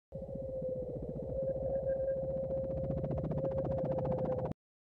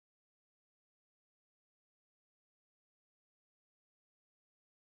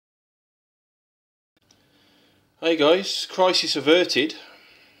Hey guys, crisis averted.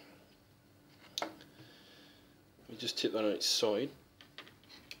 We just tip that on its side.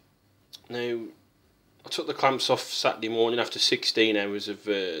 Now, I took the clamps off Saturday morning after 16 hours of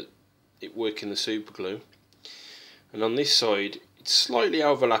it working the super glue, and on this side it's slightly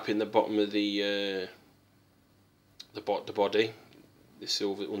overlapping the bottom of the body, the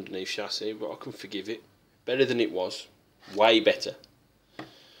silver underneath chassis, but I can forgive it. Better than it was, way better.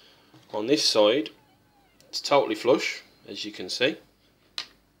 On this side it's totally flush, as you can see.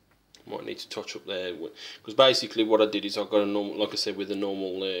 Might need to touch up there, because basically what I did is I got a normal, like I said, with a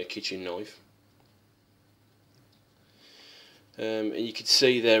normal kitchen knife. And you can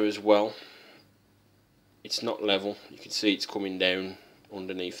see there as well, it's not level. You can see it's coming down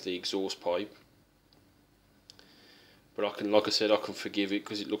underneath the exhaust pipe. But I can, like I said, I can forgive it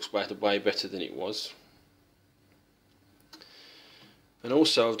because it looks way better than it was. And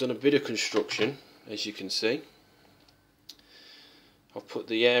also I've done a bit of construction, as you can see. I've put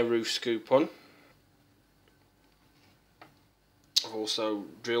the air roof scoop on. I've also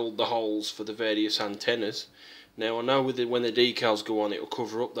drilled the holes for the various antennas. Now I know when the decals go on, it will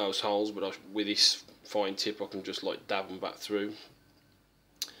cover up those holes, but with this fine tip I can just like dab them back through.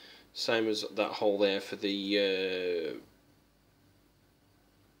 Same as that hole there for the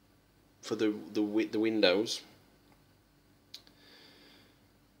windows.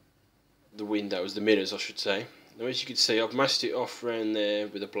 The mirrors I should say. Now as you can see, I've masked it off around there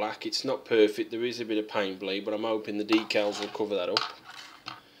with a black. It's not perfect, there is a bit of paint bleed, but I'm hoping the decals will cover that up.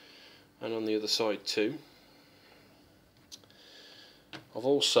 And on the other side too. I've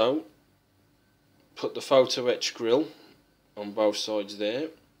also put the photo etch grill on both sides there,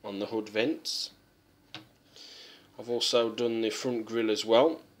 on the hood vents. I've also done the front grille as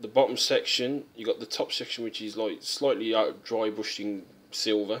well. The bottom section, you got the top section which is like slightly dry bushing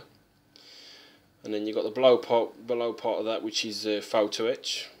silver. And then you've got the below part of that, which is photo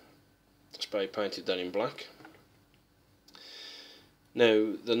etch. Spray painted that in black.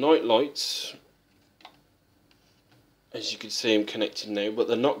 Now the night lights, as you can see, I'm connected now, but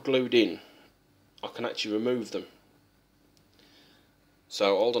they're not glued in. I can actually remove them.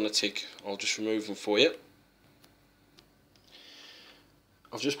 So hold on a tick, I'll just remove them for you.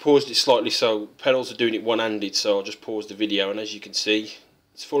 I've just paused it slightly, so pedals are doing it one-handed, so I'll just pause the video, and as you can see,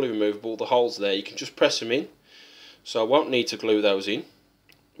 it's fully removable. The holes there, you can just press them in, so I won't need to glue those in,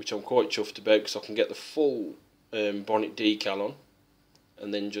 which I'm quite chuffed about, because I can get the full bonnet decal on,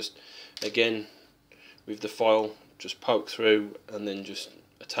 and then just again with the file just poke through and then just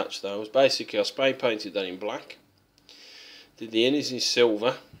attach those. Basically I spray painted that in black, did the inners in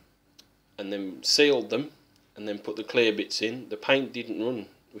silver, and then sealed them, and then put the clear bits in. The paint didn't run,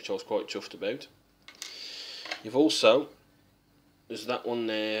 which I was quite chuffed about. You've also, there's that one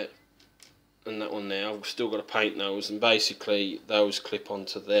there and that one there. I've still got to paint those, and basically those clip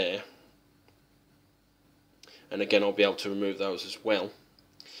onto there, and again I'll be able to remove those as well.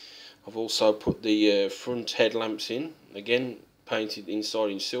 I've also put the front headlamps in, again painted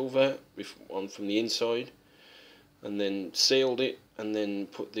inside in silver from the inside, and then sealed it, and then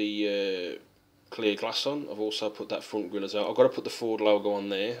put the clear glass on. I've also put that front grille as well. I've got to put the Ford logo on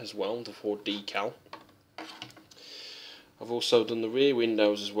there as well, the Ford decal. I've also done the rear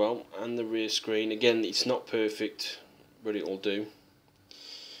windows as well, and the rear screen. Again, it's not perfect, but it'll do.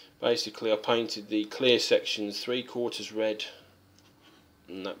 Basically I painted the clear sections 3/4 red,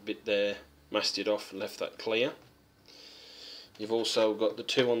 and that bit there masked it off and left that clear. You've also got the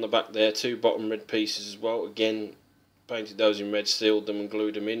two on the back there, two bottom red pieces as well. Again, painted those in red, sealed them and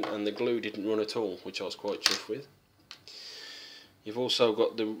glued them in, and the glue didn't run at all, which I was quite chuffed with. You've also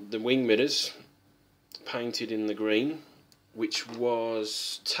got the wing mirrors painted in the green, which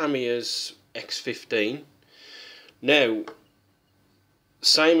was Tamiya's X15. Now,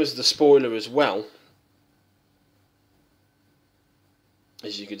 same as the spoiler as well,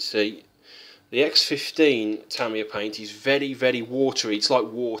 as you can see, the X15 Tamiya paint is very, very watery. It's like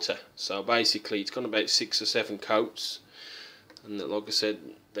water. So basically it's got about 6 or 7 coats, and like I said,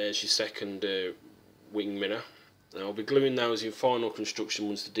 there's your second wing mirror. Now I'll be gluing those in final construction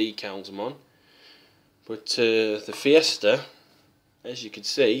once the decals are on. But the Fiesta, as you can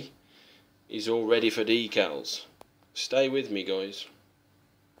see, is all ready for decals. Stay with me, guys.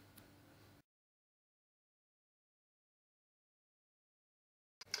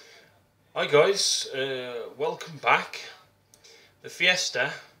 Hi guys, welcome back. The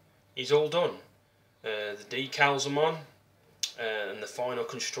Fiesta is all done. The decals are on, and the final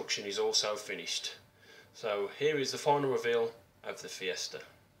construction is also finished. So here is the final reveal of the Fiesta.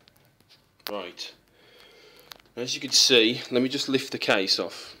 Right. As you can see, let me just lift the case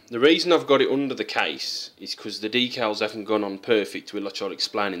off. The reason I've got it under the case is because the decals haven't gone on perfect, which I'll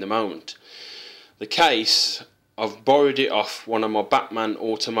explain in a moment. The case, I've borrowed it off one of my Batman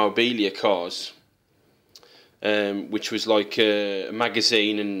Automobilia cars, which was like a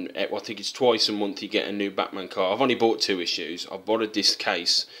magazine, and I think it's twice a month you get a new Batman car. I've only bought 2 issues. I've borrowed this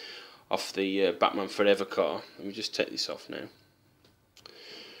case off the Batman Forever car. Let me just take this off now.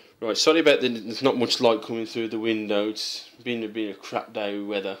 Right, sorry about there's not much light coming through the window. It's been a crap day with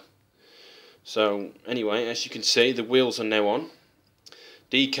weather. So anyway, as you can see, the wheels are now on.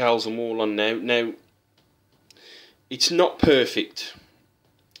 Decals are all on now. Now, it's not perfect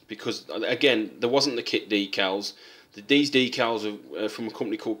because, again, there wasn't the kit decals. These decals are from a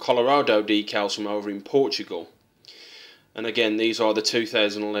company called Colorado Decals from over in Portugal. And again, these are the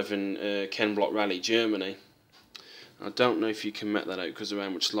 2011 Ken Block Rally Germany. I don't know if you can make that out because of how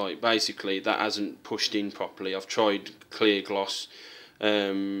much light. Basically, that hasn't pushed in properly. I've tried clear gloss.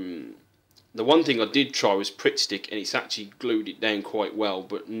 The one thing I did try was Pritt Stick, and it's actually glued it down quite well,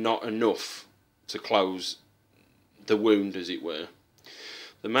 but not enough to close the wound, as it were.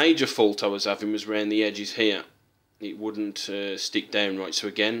 The major fault I was having was around the edges here. It wouldn't stick down right. So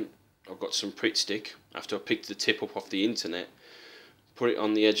again, I've got some Pritt Stick. After I picked the tip up off the internet, put it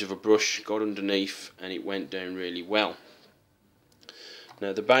on the edge of a brush, got underneath, and it went down really well.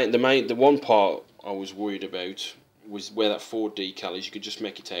 Now the one part I was worried about was where that Ford decal is. You could just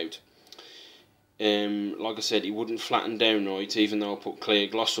make it out. Like I said, it wouldn't flatten down right, even though I put clear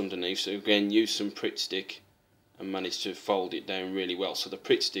gloss underneath. So again, use some Pritt Stick and managed to fold it down really well. So the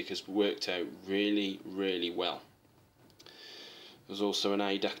Pritt Stick has worked out really, really well. There's also an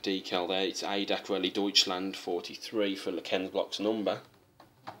ADAC decal there. It's ADAC Rally Deutschland 43 for Ken Block's number.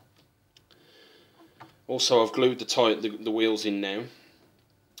 Also, I've glued the wheels in now.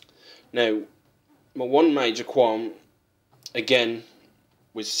 Now, my one major qualm, again,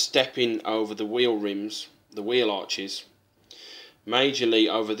 was stepping over the wheel rims, the wheel arches, majorly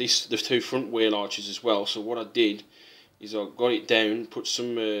over the 2 front wheel arches as well. So what I did is I got it down, put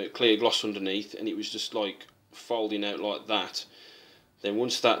some clear gloss underneath, and it was just like folding out like that. Then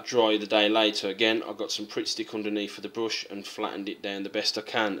once that dried the day later, again, I got some Pritt Stick underneath for the brush and flattened it down the best I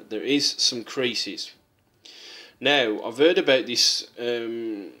can. There is some creases. Now, I've heard about this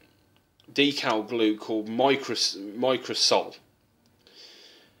decal glue called Microsol,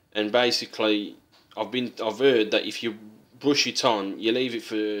 and basically, I've heard that if you brush it on, you leave it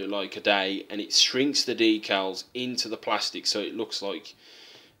for like a day, and it shrinks the decals into the plastic, so it looks like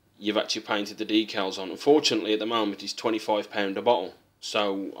you've actually painted the decals on. Unfortunately, at the moment, it's £25 a bottle.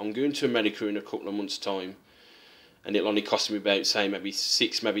 So I'm going to America in a couple of months' time, and it'll only cost me about, say, maybe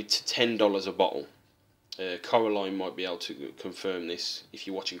 $6, maybe to $10 a bottle. Coraline might be able to confirm this. If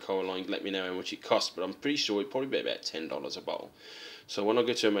you're watching Coraline, let me know how much it costs, but I'm pretty sure it'd probably be about $10 a bottle. So when I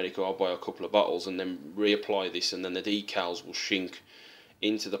go to America, I'll buy a couple of bottles and then reapply this, and then the decals will shrink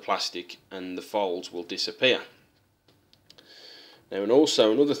into the plastic and the folds will disappear. Now, and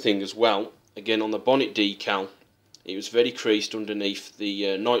also another thing as well, again on the bonnet decal, it was very creased underneath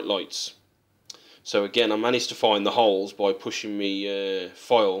the night lights. So again, I managed to find the holes by pushing my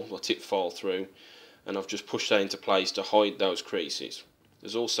foil, or tip foil through, and I've just pushed that into place to hide those creases.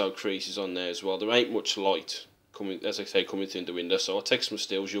 There's also creases on there as well. There ain't much light coming, as I say, coming through the window, so I'll take some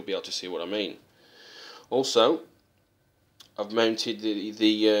stills, you'll be able to see what I mean. Also, I've mounted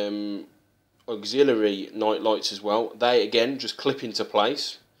the auxiliary night lights as well. They again just clip into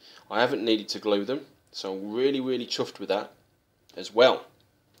place. I haven't needed to glue them, so I'm really, really chuffed with that as well.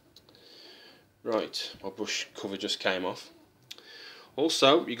 Right, my brush cover just came off.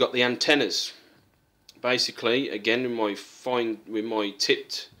 Also, you got the antennas. Basically, again with my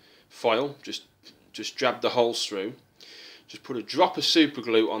tipped file, just jab the holes through. Just put a drop of super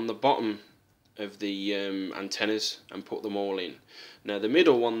glue on the bottom of the antennas and put them all in. Now the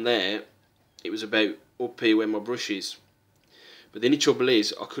middle one there, it was about up here where my brush is. But the only trouble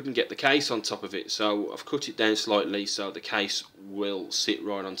is I couldn't get the case on top of it, so I've cut it down slightly so the case will sit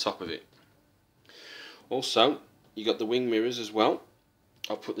right on top of it. Also, you got the wing mirrors as well.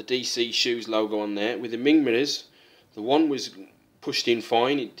 I've put the DC Shoes logo on there. With the wing mirrors, the one was pushed in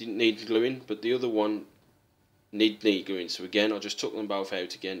fine, it didn't need gluing, but the other one need gluing. So again, I just took them both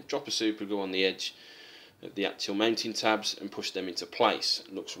out again, drop a super glue on the edge of the actual mounting tabs and push them into place.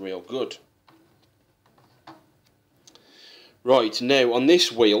 It looks real good. Right, now on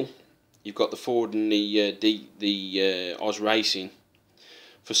this wheel, you've got the Ford and the Oz Racing.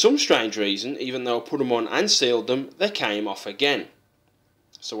 For some strange reason, even though I put them on and sealed them, they came off again.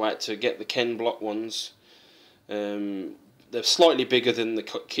 So I had to get the Ken Block ones. They're slightly bigger than the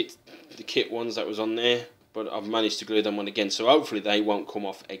kit ones that was on there. but I've managed to glue them on again, so hopefully they won't come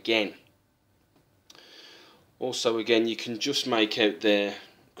off again. Also, again, you can just make out there,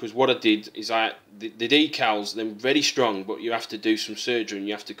 because what I did is the decals, they're very strong, but you have to do some surgery and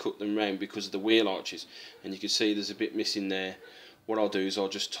you have to cut them round because of the wheel arches, and you can see there's a bit missing there. What I'll do is I'll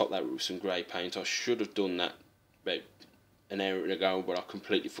just top that with some grey paint. I should have done that about an hour ago, but I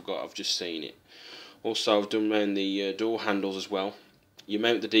completely forgot. I've just seen it. Also, I've done around the door handles as well. You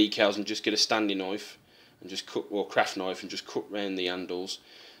mount the decals and just get a standing knife and just cut, or craft knife, and just cut round the handles,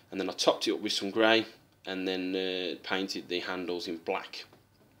 and then I topped it up with some grey and then painted the handles in black.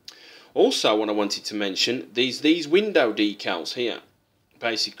 Also, what I wanted to mention, these window decals here.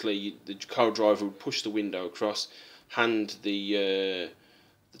 Basically, the co-driver would push the window across, hand the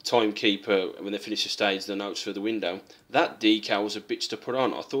timekeeper, when they finish the stage, the notes for the window. That decal was a bitch to put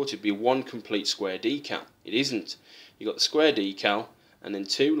on. I thought it'd be one complete square decal. It isn't. You got the square decal and then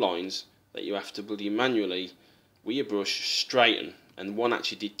two lines that you have to bloody manually with your brush straighten, and one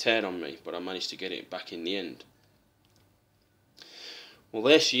actually did tear on me, but I managed to get it back in the end. Well,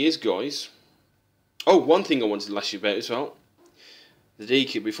 there she is, guys. Oh, one thing I wanted to ask you about as well, the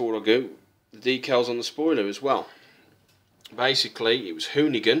decal, before I go, the decals on the spoiler as well. Basically, it was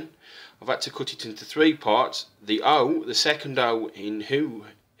Hoonigan. I've had to cut it into three parts. The O, the second O in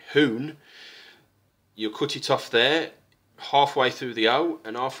Hoon, you cut it off there, halfway through the O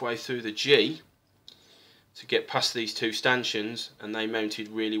and halfway through the G, to get past these two stanchions, and they mounted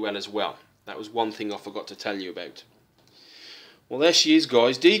really well as well. That was one thing I forgot to tell you about. Well, there she is,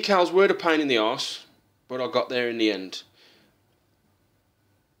 guys. Decals were a pain in the arse, but I got there in the end.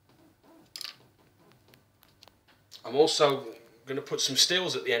 I'm also going to put some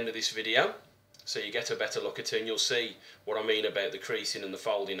stills at the end of this video, so you get a better look at it and you'll see what I mean about the creasing and the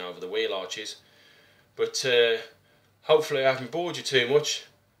folding over the wheel arches. But hopefully I haven't bored you too much,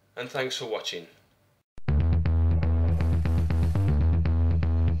 and thanks for watching.